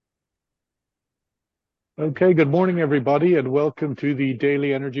Okay, good morning, everybody, and welcome to the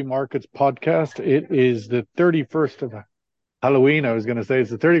Daily Energy Markets podcast. It is the 31st of Halloween. I was going to say it's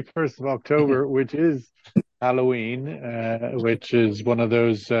the 31st of October, which is Halloween, which is one of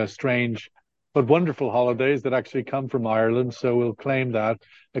those strange but wonderful holidays that actually come from Ireland. So we'll claim that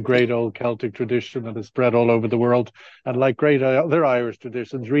a great old Celtic tradition that has spread all over the world. And like great other Irish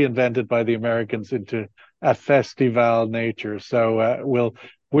traditions, reinvented by the Americans into a festival nature. So we'll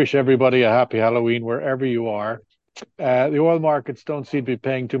wish everybody a happy Halloween wherever you are. The oil markets don't seem to be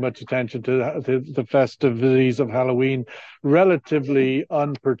paying too much attention to the festivities of Halloween, relatively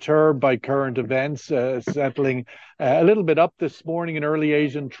unperturbed by current events, settling a little bit up this morning in early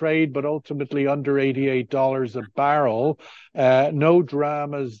Asian trade, but ultimately under $88 a barrel. No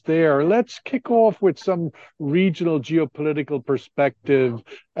dramas there. Let's kick off with some regional geopolitical perspective,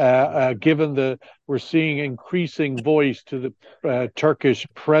 given we're seeing increasing voice to the Turkish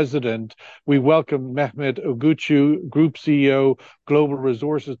president. We welcome Mehmet Ogucu, Group CEO, Global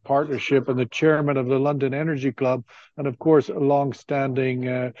Resources Partnership, and the chairman of the London Energy Club, and of course, a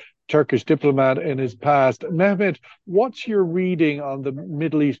long-standing Turkish diplomat in his past. Mehmet, what's your reading on the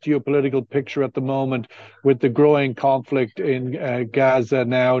Middle East geopolitical picture at the moment with the growing conflict in Gaza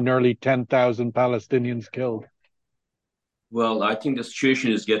now, nearly 10,000 Palestinians killed? Well, I think the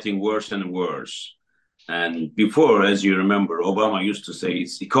situation is getting worse and worse. And before, as you remember, Obama used to say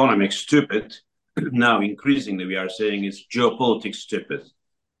it's economic stupid. Now, increasingly, we are saying it's geopolitics stupid.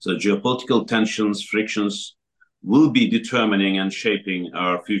 So, geopolitical tensions, frictions will be determining and shaping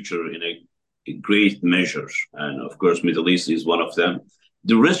our future in a great measure. And of course, Middle East is one of them.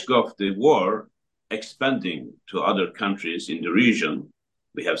 The risk of the war expanding to other countries in the region,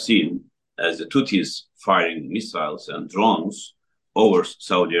 we have seen as the Houthis firing missiles and drones over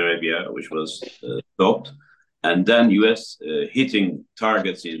Saudi Arabia, which was stopped, and then U.S. Hitting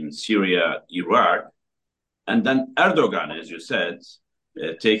targets in Syria, Iraq, and then Erdogan, as you said,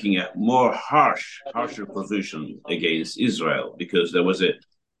 taking a harsher position against Israel, because there was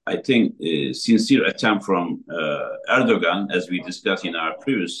I think, a sincere attempt from Erdogan, as we discussed in our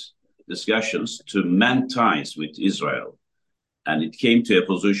previous discussions, to mend ties with Israel. And it came to a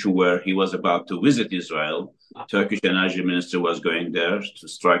position where he was about to visit Israel. Turkish energy minister was going there to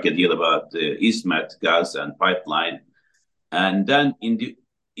strike a deal about the EastMed gas and pipeline. And then in the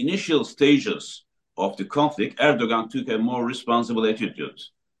initial stages of the conflict, Erdogan took a more responsible attitude,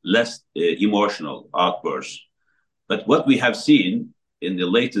 less emotional outbursts. But what we have seen in the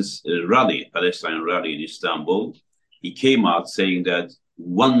latest Palestine rally in Istanbul, he came out saying that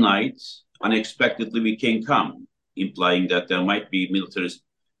one night, unexpectedly, we can come, implying that there might be military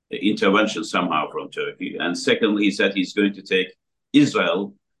intervention somehow from Turkey. And secondly, he said he's going to take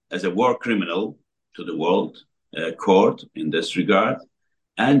Israel as a war criminal to the world court in this regard.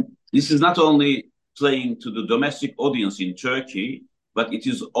 And this is not only playing to the domestic audience in Turkey, but it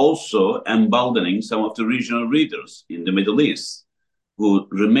is also emboldening some of the regional leaders in the Middle East who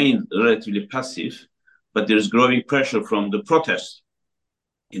remain relatively passive, but there's growing pressure from the protests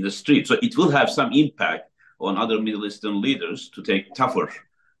in the street. So it will have some impact on other Middle Eastern leaders to take tougher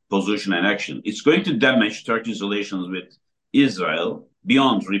position and action. It's going to damage Turkey's relations with Israel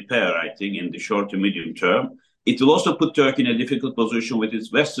beyond repair, I think, in the short to medium term. It will also put Turkey in a difficult position with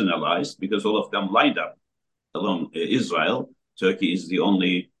its Western allies, because all of them lined up along Israel. Turkey is the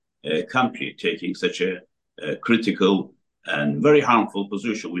only country taking such a critical and very harmful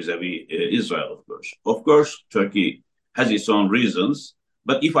position vis-a-vis Israel, of course. Of course, Turkey has its own reasons.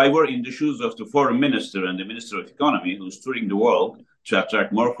 But if I were in the shoes of the foreign minister and the minister of economy who's touring the world to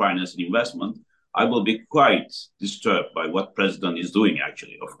attract more finance and investment, I will be quite disturbed by what president is doing,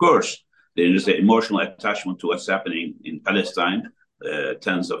 actually. Of course, there is an emotional attachment to what's happening in Palestine,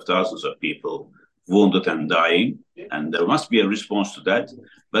 tens of thousands of people wounded and dying, and there must be a response to that.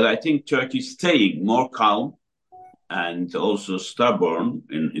 But I think Turkey staying more calm and also stubborn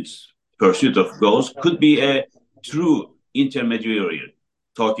in its pursuit of goals could be a true intermediary,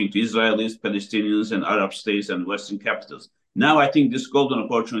 talking to Israelis, Palestinians, and Arab states and Western capitals. Now I think this golden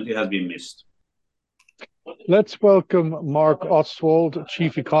opportunity has been missed. Let's welcome Mark Ostwald,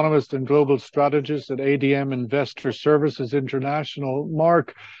 Chief Economist and Global Strategist at ADM Investor Services International.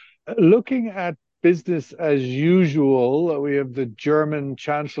 Mark, looking at business as usual, we have the German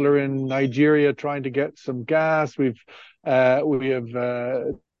Chancellor in Nigeria trying to get some gas. We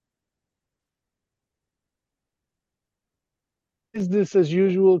have business as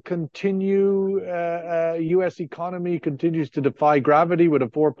usual continue. U.S. economy continues to defy gravity with a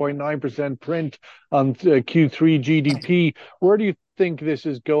 4.9% print on Q3 GDP. Where do you think this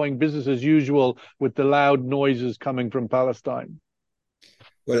is going, business as usual, with the loud noises coming from Palestine?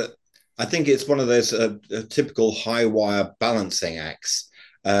 Well, I think it's one of those typical high wire balancing acts.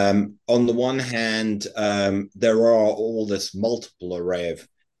 On the one hand, there are all this multiple array of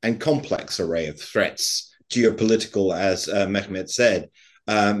and complex array of threats, geopolitical, as Mehmet said,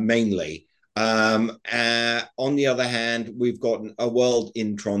 mainly. On the other hand, we've got a world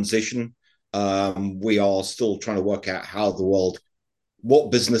in transition. We are still trying to work out how the world,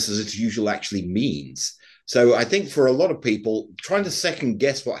 what business as usual actually means. So I think for a lot of people, trying to second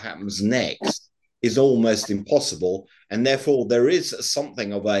guess what happens next is almost impossible. And therefore, there is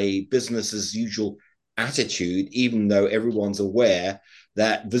something of a business as usual attitude, even though everyone's aware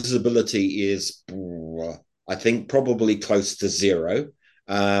that visibility is, I think, probably close to zero.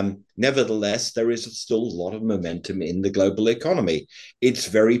 Nevertheless, there is still a lot of momentum in the global economy. It's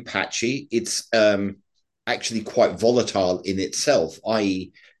very patchy. It's actually quite volatile in itself,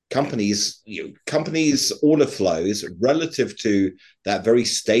 i.e., companies' order flows relative to that very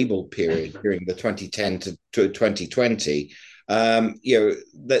stable period during the 2010 to 2020,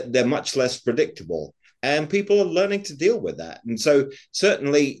 they're much less predictable, and people are learning to deal with that. And so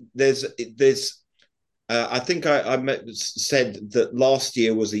certainly there's I think I said that last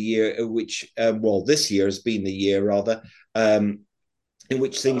year was a year in which, this year has been the year rather, in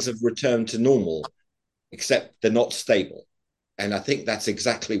which things have returned to normal, except they're not stable. And I think that's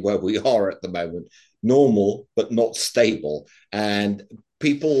exactly where we are at the moment. Normal, but not stable. And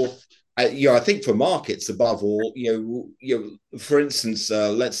people, I think for markets above all, for instance,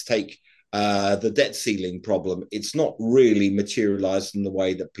 let's take the debt ceiling problem. It's not really materialized in the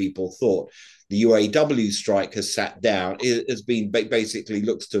way that people thought. The UAW strike has sat down. It has been basically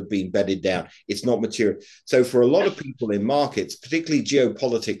looks to have been bedded down. It's not material. So for a lot of people in markets, particularly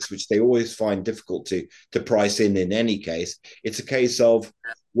geopolitics, which they always find difficult to price in any case, it's a case of,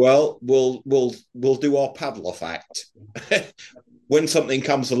 well, we'll do our Pavlov act. When something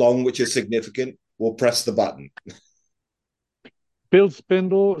comes along which is significant, we'll press the button. Bill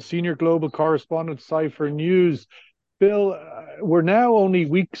Spindle, Senior Global Correspondent, Cipher News. Bill, we're now only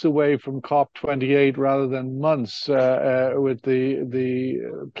weeks away from COP28 rather than months, with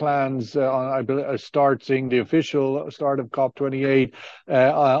the plans on seeing the official start of COP28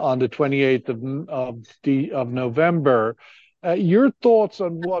 on the 28th of November. Your thoughts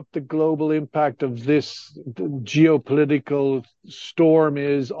on what the global impact of this geopolitical storm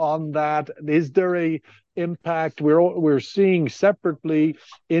is on that? Is there a impact? We're seeing separately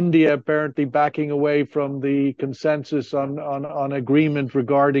India apparently backing away from the consensus on agreement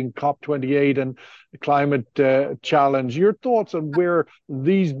regarding COP28 and the climate challenge. Your thoughts on where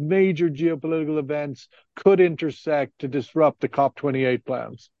these major geopolitical events could intersect to disrupt the COP28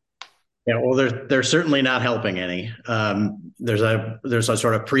 plans? Yeah, well, they're certainly not helping any. There's a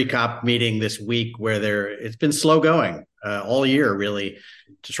sort of pre-COP meeting this week where it's been slow going all year, really,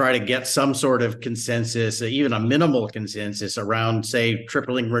 to try to get some sort of consensus, even a minimal consensus around, say,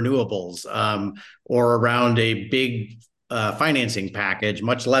 tripling renewables, or around a big financing package,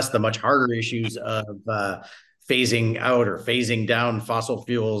 much less the much harder issues of phasing out or phasing down fossil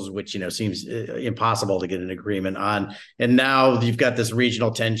fuels, which seems impossible to get an agreement on. And now you've got this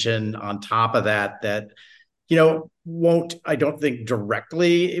regional tension on top of that won't, I don't think,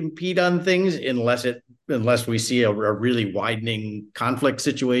 directly impede on things unless we see a really widening conflict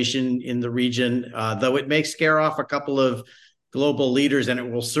situation in the region. Though it may scare off a couple of global leaders, and it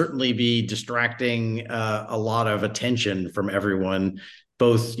will certainly be distracting a lot of attention from everyone,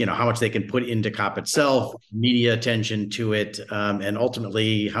 both how much they can put into COP itself, media attention to it, and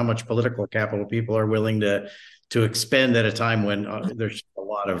ultimately how much political capital people are willing to expend at a time when there's a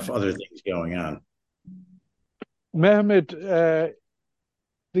lot of other things going on. Mehmet,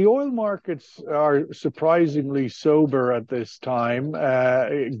 the oil markets are surprisingly sober at this time,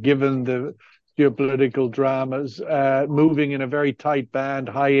 given the geopolitical dramas, moving in a very tight band,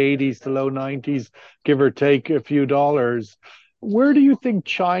 high 80s to low 90s, give or take a few dollars. Where do you think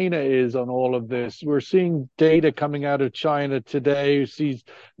China is on all of this? We're seeing data coming out of China today, sees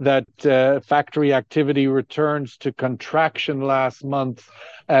that factory activity returns to contraction last month.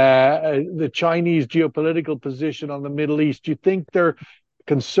 The Chinese geopolitical position on the Middle East, do you think they're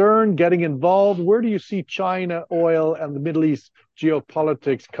concerned getting involved? Where do you see China, oil, and the Middle East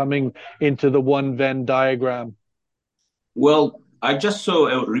geopolitics coming into the one Venn diagram? Well, I just saw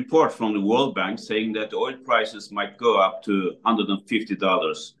a report from the World Bank saying that oil prices might go up to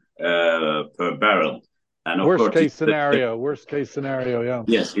 $150 per barrel. And worst case scenario, yeah.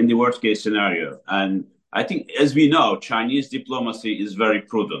 Yes, in the worst case scenario. And I think, as we know, Chinese diplomacy is very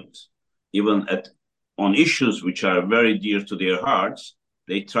prudent. Even on issues which are very dear to their hearts,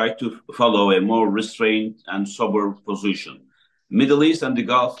 they try to follow a more restrained and sober position. Middle East and the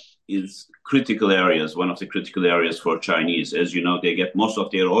Gulf is critical areas, one of the critical areas for Chinese. As you know, they get most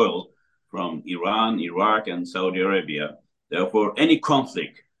of their oil from Iran, Iraq, and Saudi Arabia. Therefore, any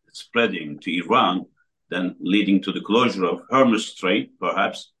conflict spreading to Iran, then leading to the closure of Hormuz Strait,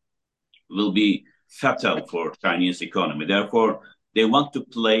 perhaps, will be fatal for Chinese economy. Therefore, they want to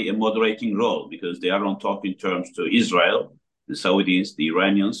play a moderating role because they are on talking terms to Israel, the Saudis, the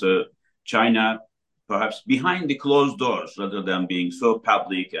Iranians. So China, perhaps behind the closed doors, rather than being so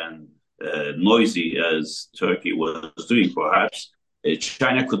public and noisy as Turkey was doing, perhaps,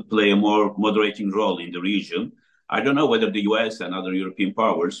 China could play a more moderating role in the region. I don't know whether the US and other European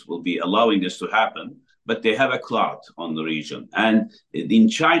powers will be allowing this to happen, but they have a clout on the region. And in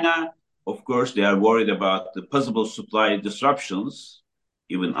China, of course, they are worried about the possible supply disruptions,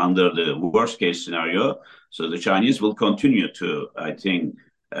 even under the worst case scenario. So the Chinese will continue to, I think,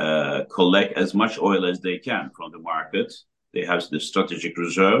 collect as much oil as they can from the market. They have the strategic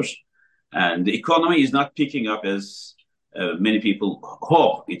reserves. And the economy is not picking up as many people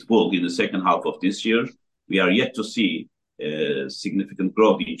hope it will in the second half of this year. We are yet to see significant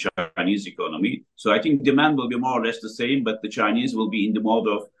growth in Chinese economy. So I think demand will be more or less the same, but the Chinese will be in the mode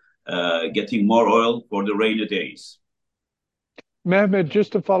of getting more oil for the rainy days. Mehmet,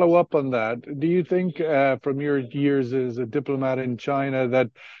 just to follow up on that, do you think from your years as a diplomat in China that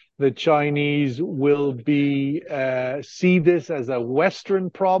the Chinese will be see this as a Western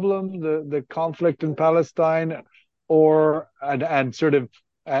problem, the conflict in Palestine, or and sort of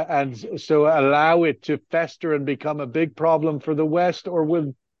and so allow it to fester and become a big problem for the West, or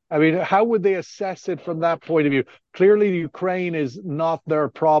will I mean, how would they assess it from that point of view? Clearly, Ukraine is not their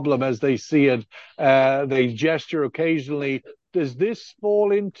problem as they see it. They gesture occasionally. Does this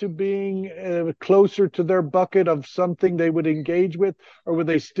fall into being closer to their bucket of something they would engage with, or would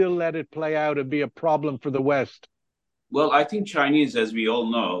they still let it play out and be a problem for the West? Well, I think Chinese, as we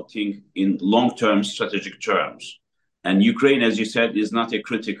all know, think in long-term strategic terms. And Ukraine, as you said, is not a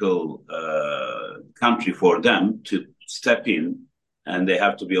critical country for them to step in. And they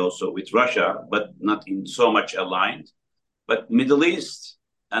have to be also with Russia, but not in so much aligned. But Middle East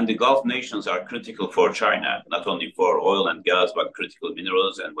and the Gulf nations are critical for China, not only for oil and gas, but critical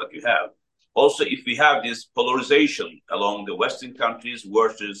minerals and what you have. Also, if we have this polarization along the Western countries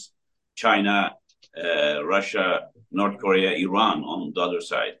versus China, Russia, North Korea, Iran on the other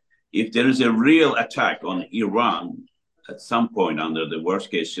side, if there is a real attack on Iran at some point under the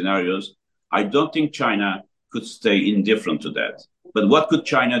worst case scenarios, I don't think China could stay indifferent to that. But what could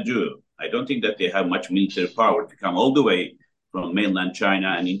China do? I don't think that they have much military power to come all the way from mainland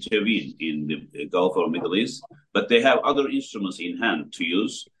China and intervene in the Gulf or Middle East. But they have other instruments in hand to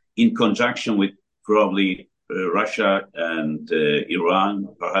use in conjunction with probably Russia and Iran,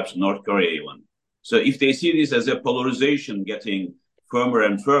 perhaps North Korea even. So if they see this as a polarization getting firmer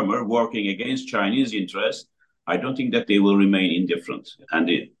and firmer, working against Chinese interests, I don't think that they will remain indifferent. And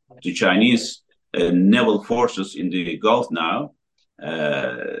the Chinese naval forces in the Gulf now,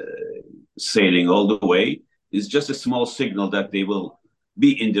 sailing all the way, is just a small signal that they will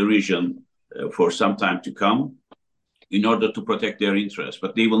be in the region for some time to come in order to protect their interests.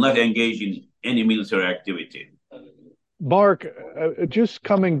 But they will not engage in any military activity. Mark, just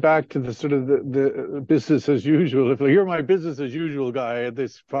coming back to the sort of the business as usual, if you're my business as usual guy at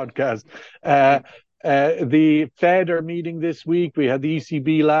this podcast, the Fed are meeting this week. We had the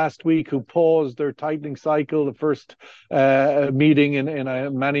ECB last week who paused their tightening cycle, the first meeting in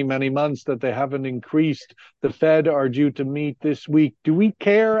many, many months that they haven't increased. The Fed are due to meet this week. Do we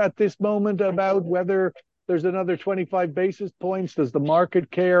care at this moment about whether there's another 25 basis points? Does the market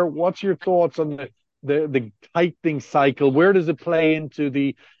care? What's your thoughts on the tightening cycle? Where does it play into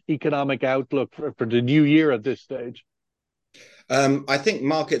the economic outlook for the new year at this stage? I think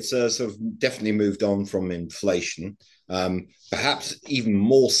markets are sort of definitely moved on from inflation, perhaps even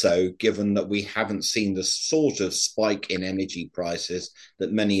more so given that we haven't seen the sort of spike in energy prices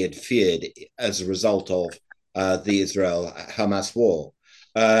that many had feared as a result of the Israel-Hamas war.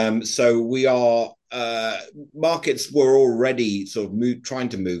 So we are, markets were already sort of trying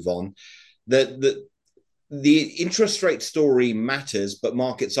to move on. The interest rate story matters, but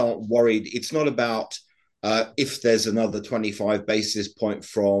markets aren't worried. It's not about if there's another 25 basis point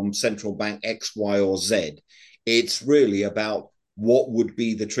from central bank X, Y, or Z. It's really about what would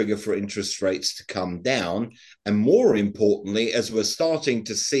be the trigger for interest rates to come down. And more importantly, as we're starting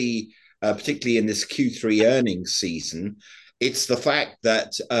to see, particularly in this Q3 earnings season, it's the fact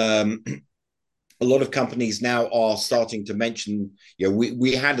that a lot of companies now are starting to mention,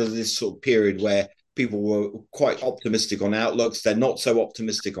 we had this sort of period where people were quite optimistic on outlooks. They're not so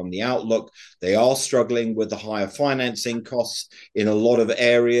optimistic on the outlook. They are struggling with the higher financing costs in a lot of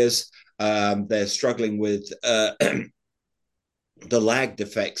areas. They're struggling with the lagged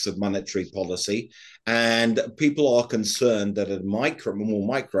effects of monetary policy, and people are concerned that at a more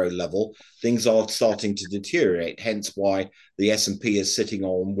micro level, things are starting to deteriorate. Hence, why the S&P is sitting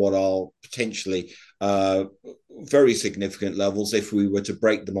on what are potentially very significant levels if we were to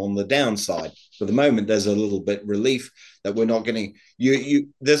break them on the downside. For the moment, there's a little bit relief that we're not getting.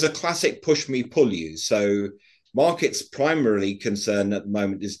 There's a classic push me, pull you. So markets primarily concerned at the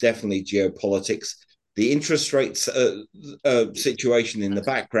moment is definitely geopolitics. The interest rates situation in the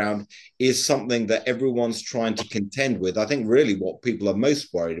background is something that everyone's trying to contend with. I think really what people are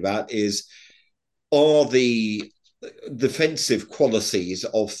most worried about are the defensive qualities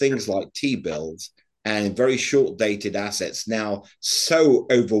of things like T-bills and very short-dated assets now so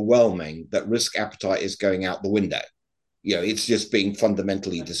overwhelming that risk appetite is going out the window. It's just being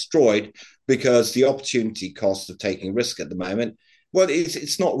fundamentally destroyed because the opportunity cost of taking risk at the moment, well,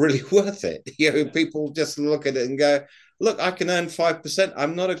 it's not really worth it. People just look at it and go, look, I can earn 5%.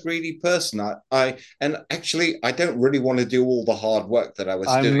 I'm not a greedy person. And actually, I don't really want to do all the hard work that I was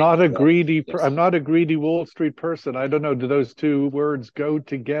doing. I'm not a greedy Wall Street person. I don't know. Do those two words go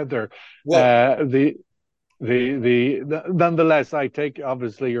together? Well, nonetheless, I take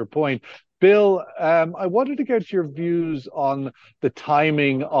obviously your point. Bill, I wanted to get your views on the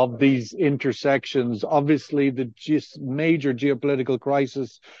timing of these intersections. Obviously, the major geopolitical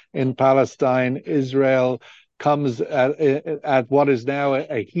crisis in Palestine, Israel, comes at what is now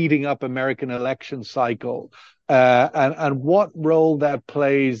a heating up American election cycle. And what role that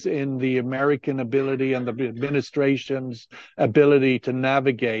plays in the American ability and the administration's ability to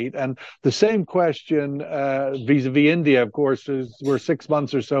navigate. And the same question vis-a-vis India, of course, we're 6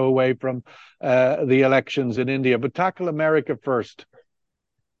 months or so away from the elections in India. But tackle America first.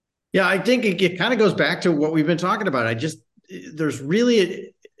 Yeah, I think it kind of goes back to what we've been talking about. There's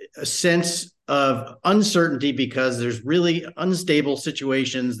really a sense of uncertainty because there's really unstable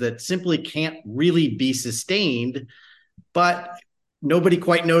situations that simply can't really be sustained, but nobody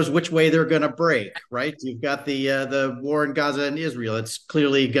quite knows which way they're going to break, right? You've got the war in Gaza and Israel. It's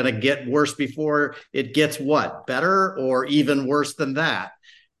clearly going to get worse before it gets better or even worse than that.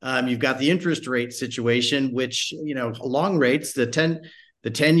 You've got the interest rate situation, which, long rates, the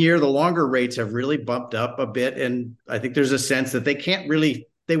 10-year, the longer rates have really bumped up a bit. And I think there's a sense that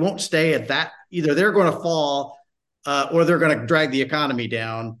they won't stay at that. Either they're going to fall or they're going to drag the economy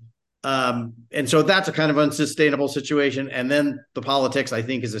down. And so that's a kind of unsustainable situation. And then the politics, I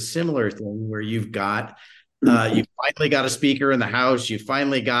think, is a similar thing where you've finally got a speaker in the House. You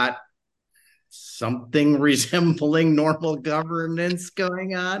finally got something resembling normal governance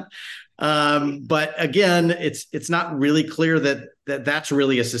going on. But again, it's not really clear that that's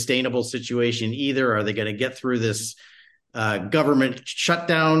really a sustainable situation either. Are they going to get through this government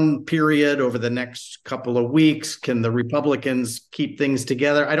shutdown period over the next couple of weeks? Can the Republicans keep things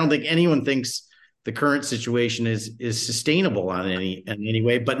together? I don't think anyone thinks the current situation is sustainable in any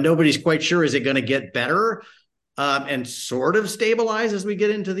way, but nobody's quite sure. Is it going to get better and sort of stabilize as we get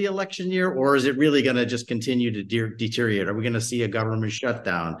into the election year, or is it really going to just continue to deteriorate? Are we going to see a government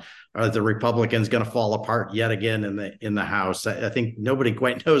shutdown? Are the Republicans going to fall apart yet again in the House? I think nobody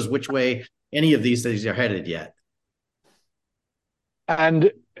quite knows which way any of these things are headed yet.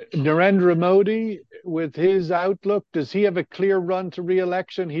 And Narendra Modi, with his outlook, does he have a clear run to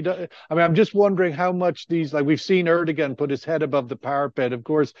re-election? He does. I mean, I'm just wondering how much we've seen Erdogan put his head above the parapet. Of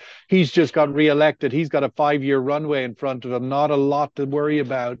course, he's just got re-elected. He's got a 5-year runway in front of him. Not a lot to worry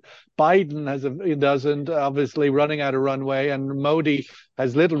about. Biden doesn't, obviously running out of runway, and Modi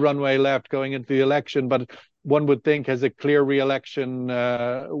has little runway left going into the election, but one would think has a clear re-election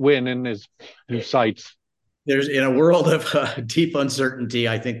win in his sights. There's, in a world of deep uncertainty,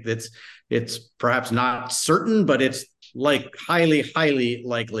 I think it's perhaps not certain, but it's highly, highly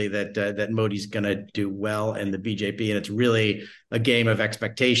likely that Modi's going to do well in the BJP, and it's really a game of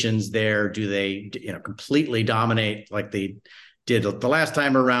expectations there. Do they, completely dominate like they did the last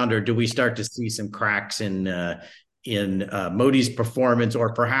time around, or do we start to see some cracks in Modi's performance,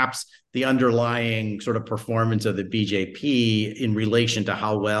 or perhaps the underlying sort of performance of the BJP in relation to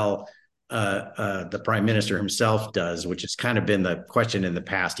how well the prime minister himself does, which has kind of been the question in the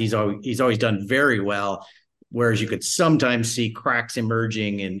past. He's always done very well, whereas you could sometimes see cracks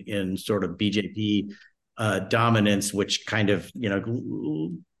emerging in sort of BJP dominance, which kind of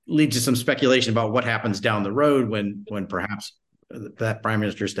leads to some speculation about what happens down the road when perhaps that prime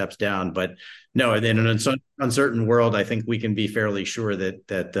minister steps down. But no, in an uncertain world, I think we can be fairly sure that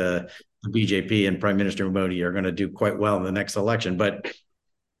the BJP and Prime Minister Modi are going to do quite well in the next election. But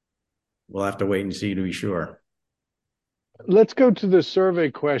we'll have to wait and see to be sure. Let's go to the survey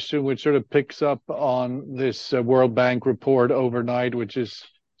question, which sort of picks up on this World Bank report overnight, which is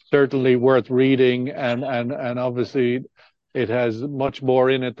certainly worth reading, and obviously it has much more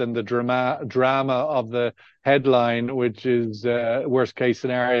in it than the drama of the headline, which is worst case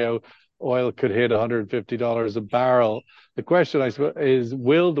scenario, oil could hit $150 a barrel. The question, I suppose, is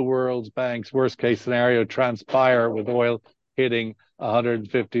will the World Bank's worst case scenario transpire with oil hitting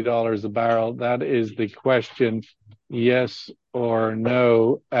 $150 a barrel? That is the question. Yes or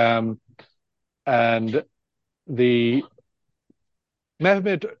no? And the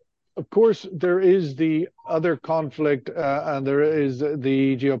Mehmet, of course, there is the other conflict, and there is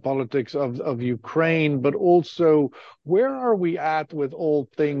the geopolitics of Ukraine, but also where are we at with all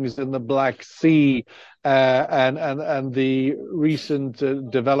things in the Black Sea, and the recent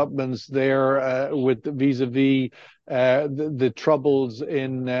developments there with vis-a-vis the troubles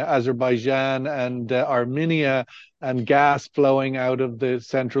in Azerbaijan and Armenia, and gas flowing out of the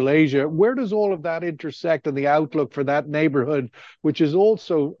Central Asia. Where does all of that intersect, and the outlook for that neighborhood, which is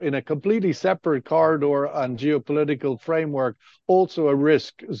also in a completely separate corridor and geopolitical framework, also a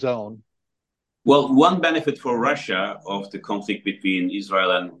risk zone? Well, one benefit for Russia of the conflict between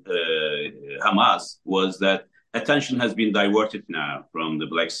Israel and Hamas was that attention has been diverted now from the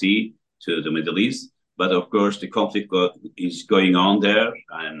Black Sea to the Middle East. But of course, the conflict is going on there,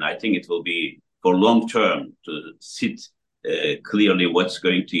 and I think it will be for long term to sit clearly what's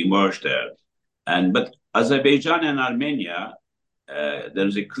going to emerge there. But Azerbaijan and Armenia,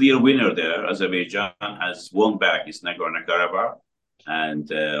 there's a clear winner there. Azerbaijan has won back its Nagorno-Karabakh,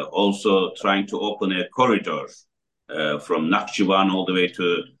 and also trying to open a corridor from Nakhchivan all the way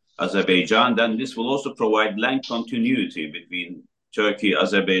to Azerbaijan. Then this will also provide land continuity between Turkey,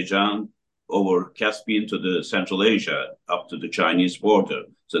 Azerbaijan, over Caspian to the Central Asia, up to the Chinese border.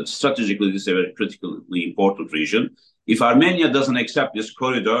 So strategically, this is a very critically important region. If Armenia doesn't accept this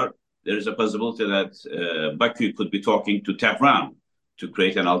corridor, there is a possibility that Baku could be talking to Tehran to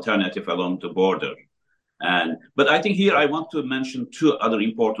create an alternative along the border. But I think here I want to mention two other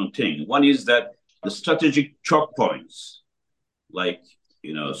important things. One is that the strategic choke points, like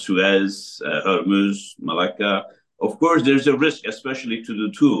Suez, Hormuz, Malacca. Of course, there's a risk, especially to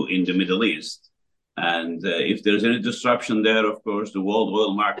the two in the Middle East. And if there's any disruption there, of course, the world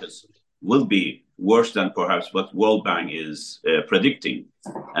oil markets will be worse than perhaps what World Bank is predicting.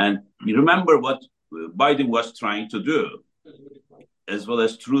 And you remember what Biden was trying to do, as well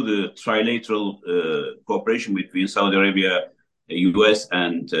as through the trilateral cooperation between Saudi Arabia, US,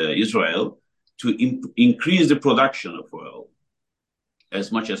 and Israel, to increase the production of oil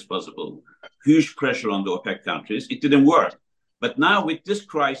as much as possible. Huge pressure on the OPEC countries. It didn't work. But now with this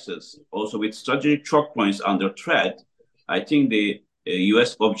crisis, also with strategic choke points under threat, I think the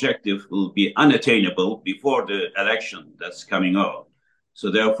US objective will be unattainable before the election that's coming up.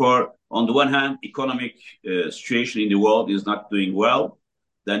 So therefore, on the one hand, economic situation in the world is not doing well.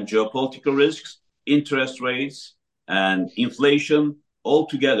 Then geopolitical risks, interest rates, and inflation all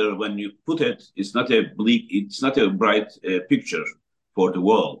together, when you put it, it's not a bright picture for the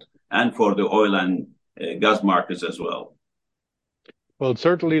world and for the oil and gas markets as well. Well,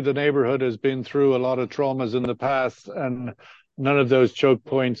 certainly the neighborhood has been through a lot of traumas in the past, and none of those choke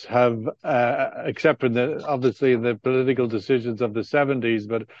points have, except for obviously the political decisions of the 70s,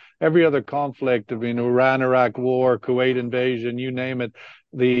 but every other conflict, Iran-Iraq war, Kuwait invasion, you name it,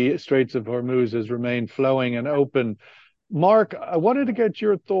 the Straits of Hormuz has remained flowing and open. Mark, I wanted to get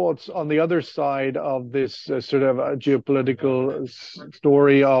your thoughts on the other side of this sort of geopolitical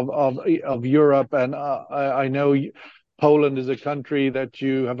story of Europe. And I know Poland is a country that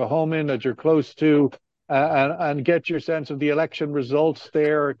you have a home in, that you're close to, and get your sense of the election results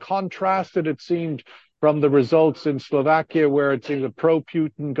there. Contrasted, it seemed, from the results in Slovakia, where it seems a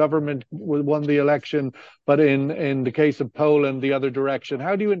pro-Putin government won the election, but in the case of Poland, the other direction.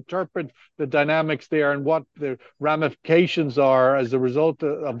 How do you interpret the dynamics there, and what the ramifications are as a result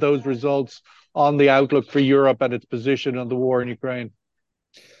of those results on the outlook for Europe and its position on the war in Ukraine?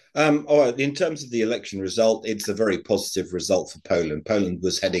 In terms of the election result, it's a very positive result for Poland. Poland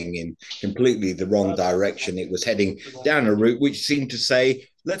was heading in completely the wrong direction. It was heading down a route which seemed to say,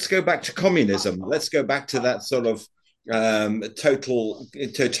 let's go back to communism. Let's go back to that sort of total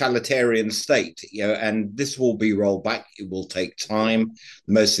totalitarian state, and this will be rolled back. It will take time.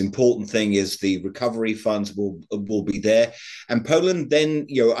 The most important thing is the recovery funds will be there, and Poland. Then,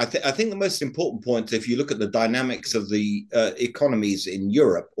 I think the most important point, if you look at the dynamics of the economies in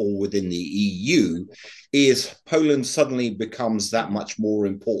Europe or within the EU, is Poland suddenly becomes that much more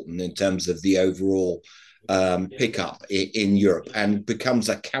important in terms of the overall pickup in Europe, and becomes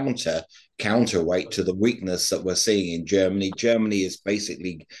a counterweight to the weakness that we're seeing in Germany. Germany is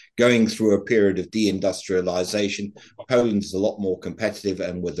basically going through a period of deindustrialization. Poland is a lot more competitive,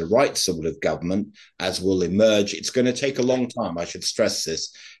 and with the right sort of government, as will emerge, it's going to take a long time, I should stress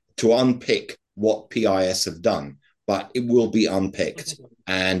this, to unpick what PIS have done, but it will be unpicked.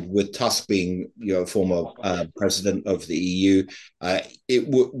 And with Tusk being, former president of the EU,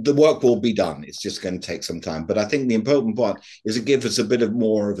 the work will be done. It's just going to take some time. But I think the important part is to give us a bit of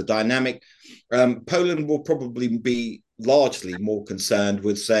more of a dynamic. Poland will probably be largely more concerned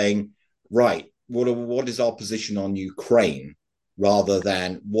with saying, right, what is our position on Ukraine, rather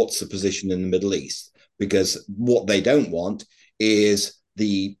than what's the position in the Middle East? Because what they don't want is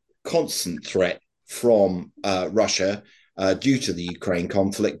the constant threat from Russia due to the Ukraine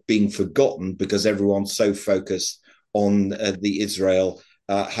conflict being forgotten, because everyone's so focused on the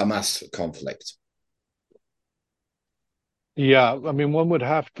Israel-Hamas conflict. Yeah, I mean, one would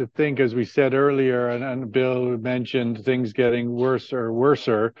have to think, as we said earlier, and Bill mentioned things getting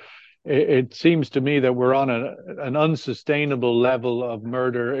worser. It seems to me that we're on an unsustainable level of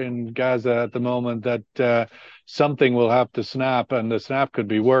murder in Gaza at the moment, that something will have to snap, and the snap could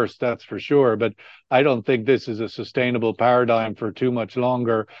be worse, that's for sure. But I don't think this is a sustainable paradigm for too much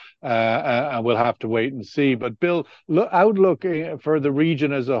longer, and we'll have to wait and see. But Bill, outlook for the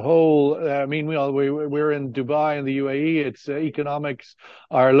region as a whole. I mean, we're in Dubai and the UAE. Its economics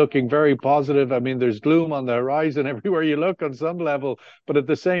are looking very positive. I mean, there's gloom on the horizon everywhere you look on some level. But at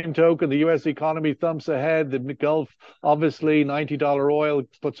the same token, the U.S. economy thumps ahead. The Gulf, obviously, $90 oil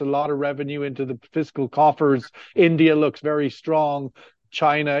puts a lot of revenue into the fiscal coffers. India looks very strong.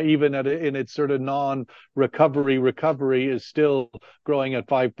 China, even in its sort of recovery, is still growing at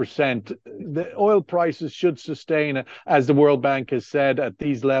 5%. The oil prices should sustain, as the World Bank has said, at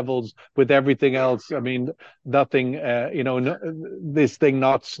these levels with everything else. I mean, nothing, this thing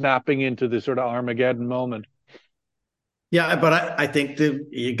not snapping into the sort of Armageddon moment. Yeah, but I think that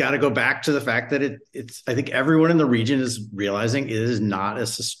you got to go back to the fact that I think everyone in the region is realizing it is not a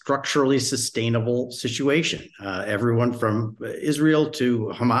structurally sustainable situation. Everyone from Israel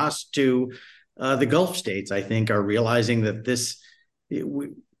to Hamas to the Gulf states, I think, are realizing that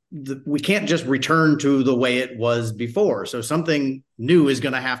we can't just return to the way it was before. So something new is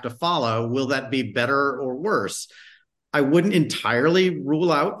going to have to follow. Will that be better or worse? I wouldn't entirely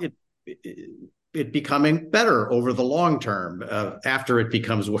rule out it becoming better over the long term after it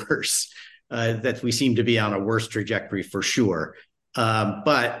becomes worse. That we seem to be on a worse trajectory for sure.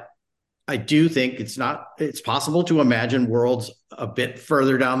 But I do think it's possible to imagine worlds a bit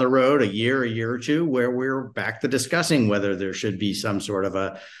further down the road, a year or two, where we're back to discussing whether there should be some sort of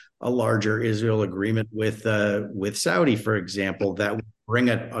a larger Israel agreement with Saudi, for example, that would bring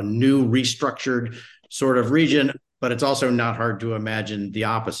a new restructured sort of region. But it's also not hard to imagine the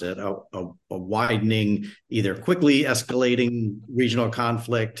opposite, a widening, either quickly escalating regional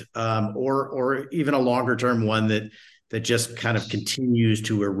conflict, or even a longer term one that just kind of continues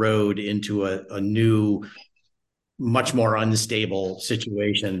to erode into a new, much more unstable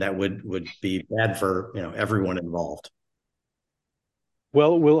situation that would be bad for everyone involved.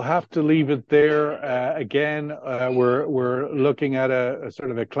 Well, we'll have to leave it there. Again, we're looking at a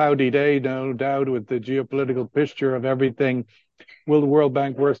sort of a cloudy day, no doubt, with the geopolitical picture of everything. Will the World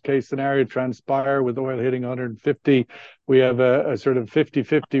Bank worst case scenario transpire with oil hitting 150? We have a sort of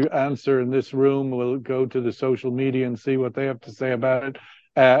 50-50 answer in this room. We'll go to the social media and see what they have to say about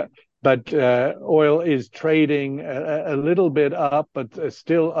it. But oil is trading a little bit up, but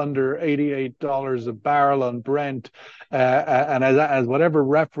still under $88 a barrel on Brent. And as whatever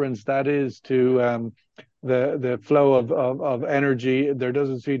reference that is to the flow of energy, there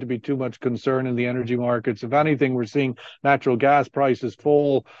doesn't seem to be too much concern in the energy markets. If anything, we're seeing natural gas prices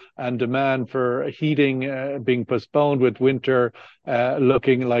fall and demand for heating being postponed, with winter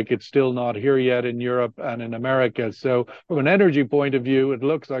looking like it's still not here yet in Europe and in America. So from an energy point of view, it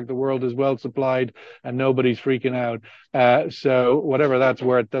looks like the world is well supplied and nobody's freaking out. So whatever that's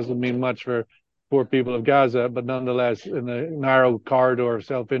worth doesn't mean much for poor people of Gaza, but nonetheless, in the narrow corridor of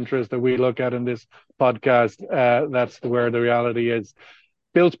self-interest that we look at in this podcast, that's where the reality is.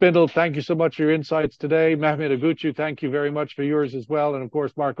 Bill Spindle, thank you so much for your insights today. Mehmet Agucu, thank you very much for yours as well. And of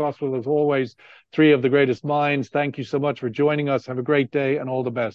course, Mark Oswald, as always, three of the greatest minds. Thank you so much for joining us. Have a great day and all the best.